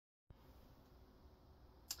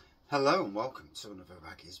Hello and welcome to another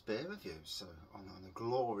Raggy's beer review. So on a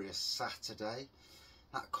glorious Saturday,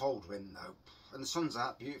 that cold wind though, and the sun's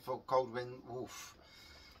out, beautiful cold wind, woof.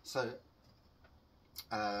 So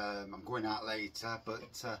I'm going out later, but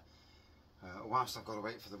whilst I've got to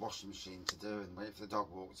wait for the washing machine to do and wait for the dog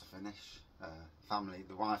walk to finish,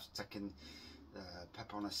 the wife's taking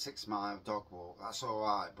Pep on a 6-mile dog walk. That's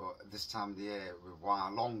alright, but this time of the year with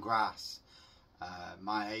long grass,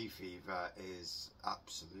 my hay fever is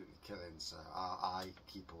absolutely killing, so I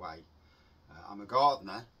keep away. I'm a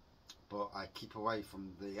gardener, but I keep away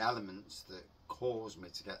from the elements that cause me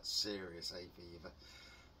to get serious hay fever.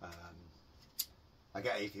 I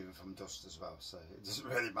get hay fever from dust as well, so it doesn't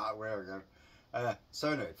really matter where I go.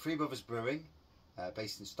 So anyway, Three Brothers Brewing,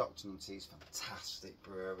 based in Stockton-on-Tees, fantastic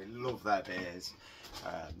brewery, love their beers,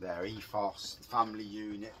 their ethos, family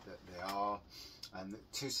unit that they are. And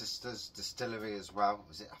Two Sisters Distillery as well.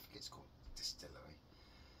 I think it's called Distillery.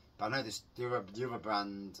 But I know the other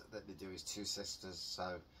brand that they do is Two Sisters.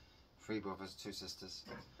 So Three Brothers, Two Sisters.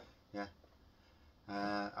 Yeah.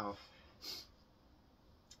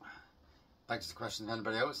 Begs the question if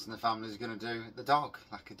anybody else in the family is going to do the dog,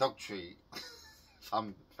 like a dog treat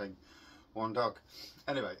thing. One dog.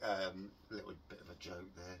 Anyway, a little bit of a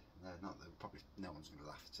joke there. Not that probably no one's going to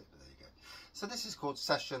laugh at it, but there you go. So this is called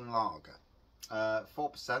Session Lager.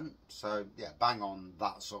 4%, so yeah, bang on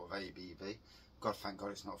that sort of ABV. God, thank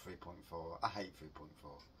God it's not 3.4. I hate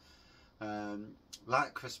 3.4.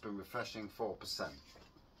 Light, crisp and refreshing, 4%.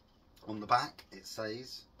 On the back it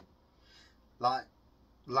says light,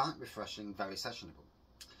 refreshing, very sessionable.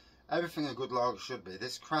 Everything a good lager should be.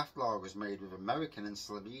 This craft lager is made with American and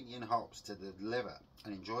Slovenian hops to deliver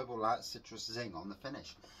an enjoyable light citrus zing on the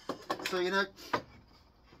finish. So, you know,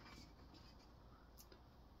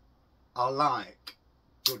 I like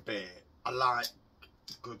good beer. I like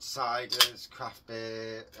good ciders, craft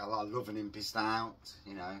beer. I love an impy stout.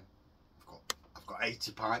 You know, I've got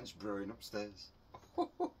 80 pints brewing upstairs.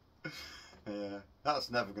 Yeah,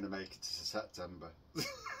 that's never going to make it to September.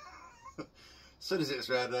 As soon as it's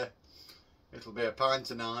ready, it'll be a pint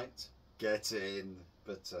tonight. Get in,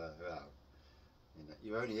 but well, you know,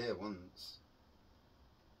 you're only here once.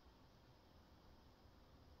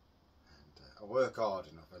 And I work hard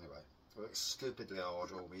enough anyway. I work stupidly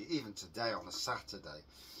hard all week. Even today on a Saturday,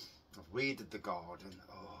 I've weeded the garden.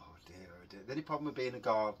 Oh dear, oh dear. The only problem with being a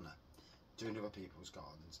gardener, doing other people's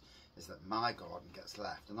gardens, is that my garden gets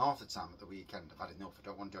left. And half the time at the weekend, I've had enough. I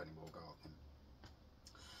don't want to do any more gardening.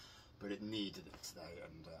 But it needed it today,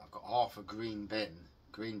 and I've got half a green bin,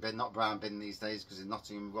 not brown bin these days, because in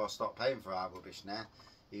Nottingham we've got to stop paying for our rubbish now,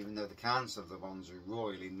 even though the council are the ones who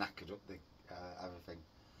royally knackered up the everything.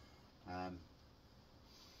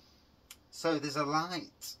 So there's a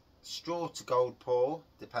light straw to gold pour,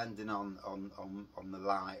 depending on the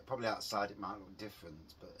light. Probably outside it might look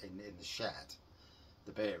different, but in the shed,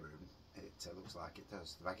 the beer room, it looks like it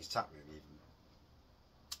does. The Raggy's tap room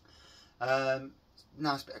even.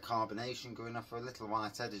 Nice bit of carbonation going off for a little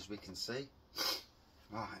white head, as we can see.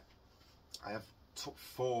 Right, I have took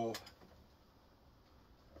 4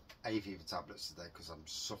 hay fever tablets today because I'm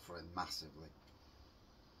suffering massively.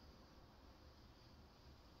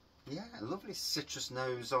 Yeah, a lovely citrus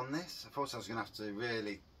nose on this. I thought I was going to have to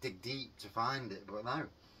really dig deep to find it, but no.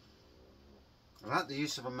 I like the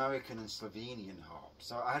use of American and Slovenian hops.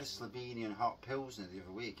 So I had a Slovenian hop pilsner the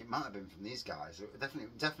other week. It might have been from these guys. It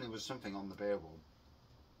definitely was something on the beer wall.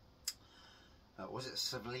 Was it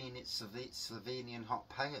Slovenian hot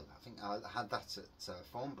pale? I think I had that at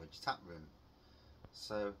Thornbridge tap room.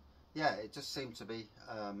 So yeah, it just seemed to be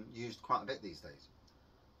used quite a bit these days.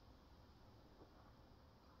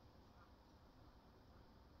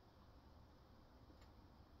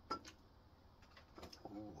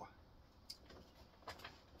 Ooh.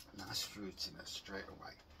 Nice fruitiness straight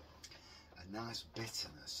away. A nice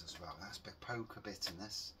bitterness as well. Nice bit poker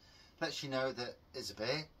bitterness. Lets you know that it's a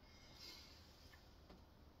beer.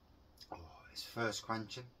 Oh, it's first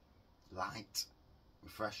quenching, light,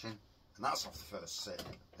 refreshing, and that's off the first sip.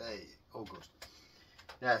 Hey, all good.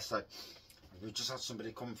 Yeah, so we've just had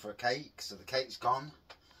somebody come for a cake, so the cake's gone.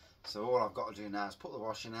 So all I've got to do now is put the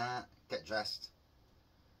washing out, get dressed,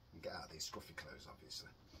 and get out of these scruffy clothes, obviously.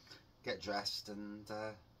 Get dressed and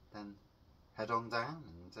then head on down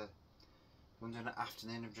and go and do an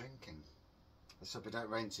afternoon of drinking. Let's hope it don't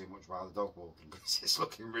rain too much while the dog walking, because it's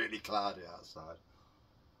looking really cloudy outside.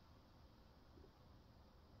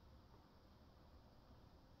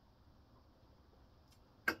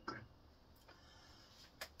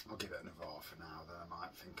 I'll give it another half an hour, then I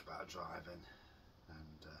might think about driving.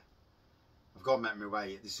 And I've got to make my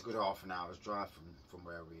way. This is a good half an hour's drive from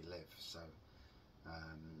where we live, so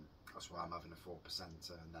That's why I'm having a 4%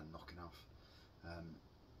 and then knocking off,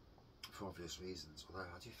 for obvious reasons. Although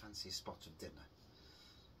I do fancy a spot of dinner,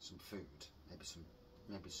 some food, maybe some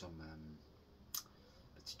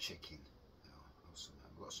bit of chicken, or some.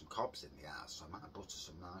 We've got some cobs in the house, so I might butter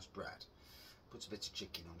some nice bread, put a bit of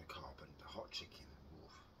chicken on a cob and a hot chicken.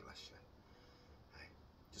 Oof, bless you. Hey,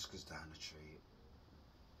 just goes down a treat.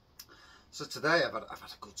 So today I've had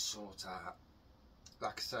a good sort out.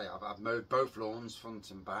 Like I say, I've mowed both lawns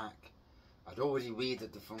front and back. I'd already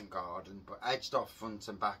weeded the front garden, but edged off front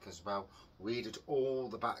and back as well. Weeded all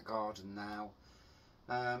the back garden now.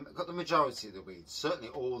 Got the majority of the weeds. Certainly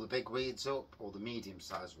all the big weeds up, all the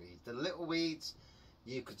medium-sized weeds. The little weeds,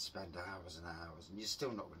 you could spend hours and hours, and you're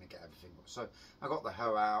still not going to get everything up. So I got the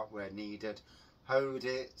hoe out where needed, hoed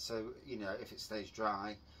it, so you know if it stays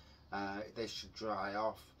dry, they should dry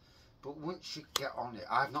off. But once you get on it,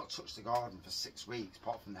 I've not touched the garden for 6 weeks,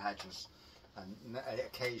 apart from the hedges and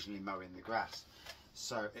occasionally mowing the grass.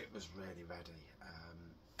 So it was really ready.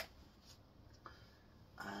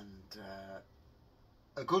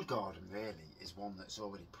 A good garden really is one that's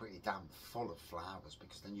already pretty damn full of flowers,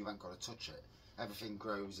 because then you haven't got to touch it. Everything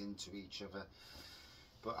grows into each other.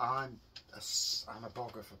 But I'm a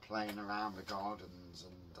bogger for playing around the gardens,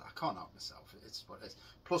 and I can't help myself. It's what it is.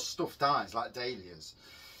 Plus stuff dies, like dahlias.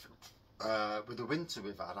 With the winter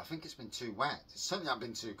we've had, I think it's been too wet. It's certainly not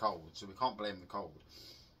been too cold, so we can't blame the cold.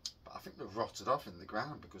 But I think they've rotted off in the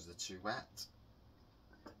ground because they're too wet.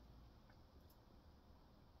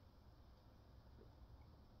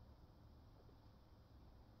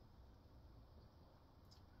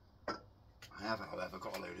 I have, however,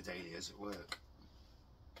 got a load of dahlias at work.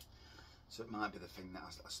 So it might be the thing that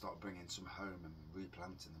I start bringing some home and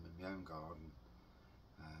replanting them in my own garden.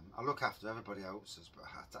 I look after everybody else's, but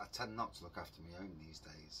I tend not to look after my own these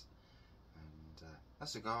days. And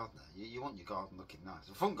as a gardener, you want your garden looking nice.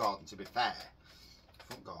 The front garden, to be fair, the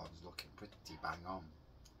front garden's looking pretty bang on.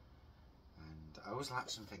 And I always like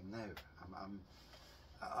something new.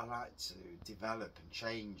 I like to develop and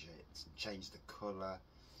change it, and change the colour.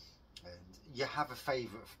 And you have a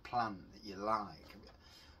favourite plant that you like.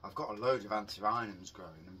 I've got a load of antirrhinums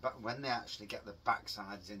growing, and when they actually get the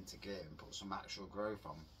backsides into gear and put some actual growth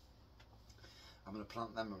on, I'm going to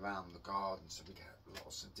plant them around the garden so we get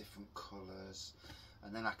lots of different colours,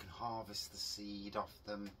 and then I can harvest the seed off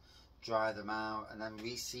them, dry them out, and then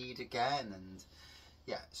reseed again. And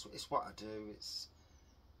yeah, it's what I do.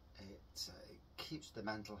 It keeps the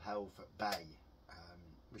mental health at bay,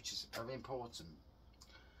 which is very important.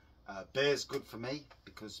 Beer's good for me,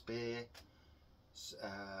 because beer,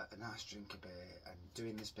 a nice drink of beer, and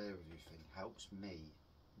doing this beer review thing helps me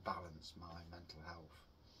balance my mental health.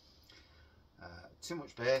 Too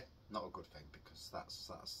much beer, not a good thing, because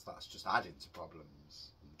that's just adding to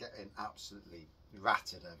problems. Getting absolutely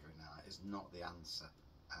ratted every night is not the answer.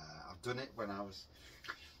 I've done it when I was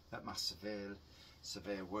at my severe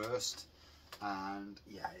worst, and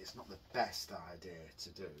yeah, it's not the best idea to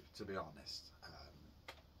do, to be honest.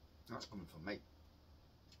 That's coming from me.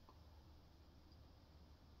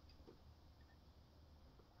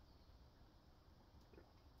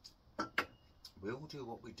 We all do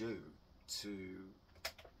what we do to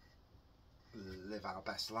live our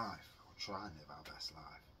best life, or try and live our best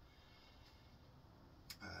life.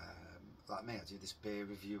 Like me, I do this beer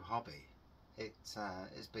review hobby. It's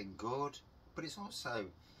been good, but it's also,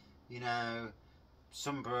 you know,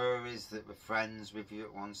 some breweries that were friends with you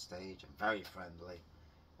at one stage and very friendly.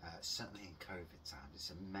 Certainly in COVID times,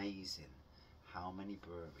 it's amazing how many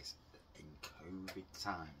breweries in COVID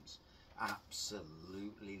times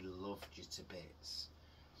absolutely loved you to bits.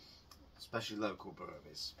 Especially local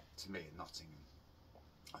breweries, to me in Nottingham.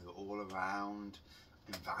 They were all around,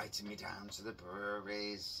 inviting me down to the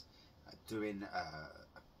breweries, I've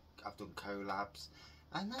done collabs,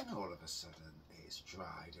 and then all of a sudden it's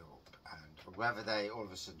dried up, and whether they all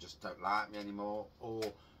of a sudden just don't like me anymore, or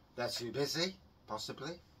they're too busy,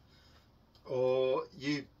 possibly, or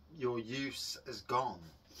your use has gone.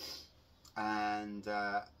 And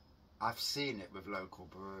I've seen it with local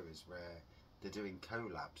breweries where they're doing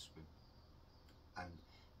collabs with, and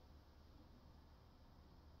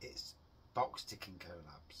it's box ticking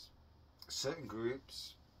collabs, certain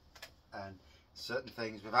groups and certain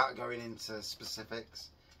things, without going into specifics,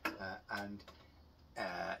 and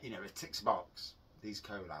you know, it ticks a box, these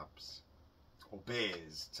collabs or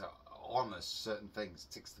beers, to honour certain things,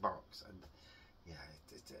 ticks the box. And yeah,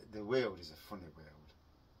 the world is a funny world.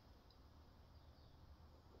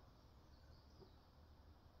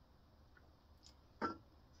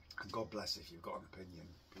 And God bless if you've got an opinion,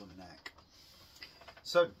 blooming heck.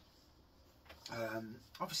 So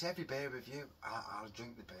Obviously, every beer review, I'll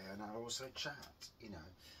drink the beer and I'll also chat. You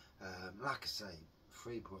know, like I say,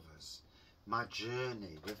 Three Brothers. My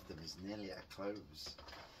journey with them is nearly at a close.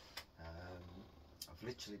 I've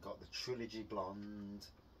literally got the Trilogy Blonde.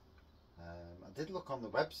 I did look on the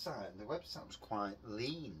website, and the website was quite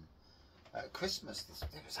lean. At Christmas,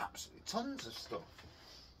 there was absolutely tons of stuff.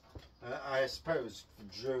 I suppose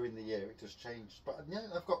during the year it does change, but yeah,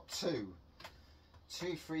 I've got two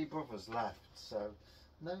Three Brothers left. So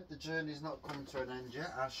no, the journey's not come to an end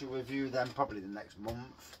yet. I shall review them probably the next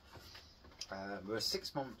month. We're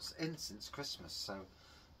 6 months in since Christmas, so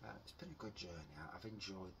it's been a good journey. I've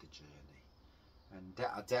enjoyed the journey, and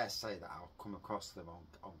I dare say that I'll come across them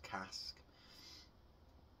on cask.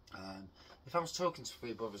 If I was talking to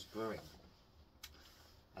Three Brothers Brewing,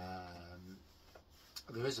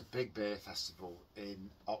 there is a big beer festival in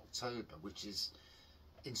October, which is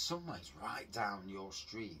in some ways right down your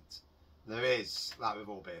street. There is, like with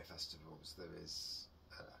all beer festivals, there is,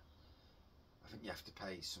 I think you have to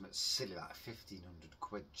pay something silly like 1,500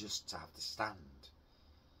 quid just to have the stand.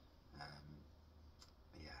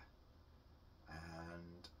 Yeah.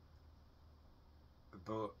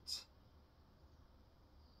 But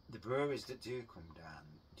the breweries that do come down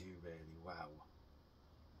do really well.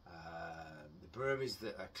 The breweries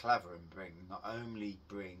that are clever and not only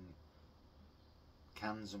bring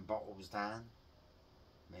cans and bottles down,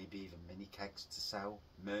 maybe even mini kegs to sell,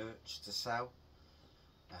 merch to sell,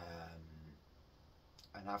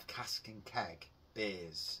 and have cask and keg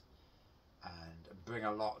beers, and bring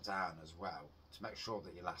a lot down as well to make sure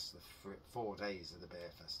that you last the 4 days of the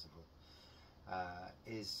beer festival.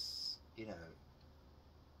 Is, you know,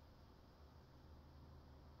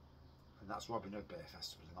 and that's Robin Hood Beer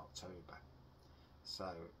Festival in October. So,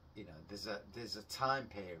 you know, there's a time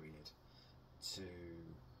period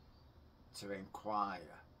to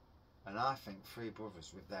inquire, and I think Three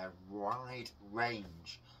Brothers, with their wide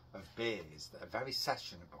range of beers that are very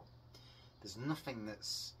sessionable, there's nothing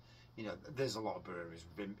that's, you know, there's a lot of breweries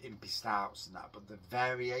with impy stouts and that, but the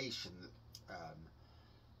variation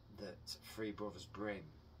that Three Brothers bring,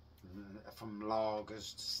 from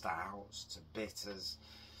lagers to stouts to bitters,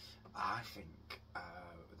 I think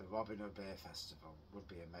the Robin Hood Beer Festival would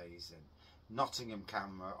be amazing. Nottingham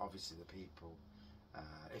Camera, obviously the people.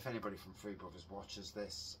 If anybody from Three Brothers watches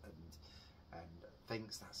this and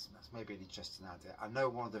thinks that's maybe an interesting idea. I know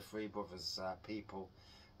one of the Three Brothers people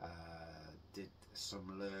did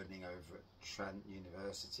some learning over at Trent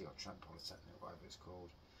University or Trent Polytechnic, whatever it's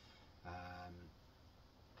called.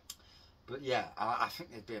 But yeah, I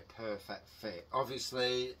think they'd be a perfect fit.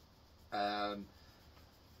 Obviously, that'd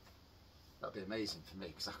be amazing for me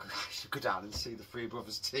because I could actually go down and see the Three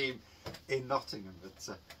Brothers team in Nottingham.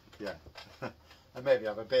 But yeah, and maybe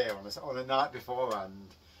have a beer on a night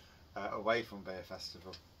beforehand, away from Beer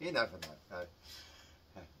Festival. You never know.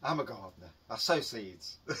 I'm a gardener. I sow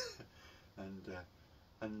seeds,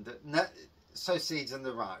 and sow seeds in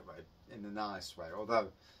the right way, in the nice way.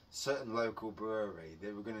 Although certain local brewery,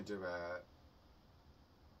 they were going to do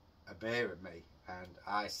a beer with me, and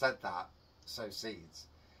I said that, sow seeds.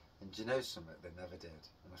 And do you know something? They never did,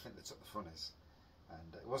 and I think they took the funnies.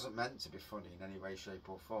 And it wasn't meant to be funny in any way, shape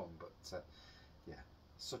or form, but yeah,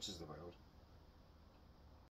 such is the world.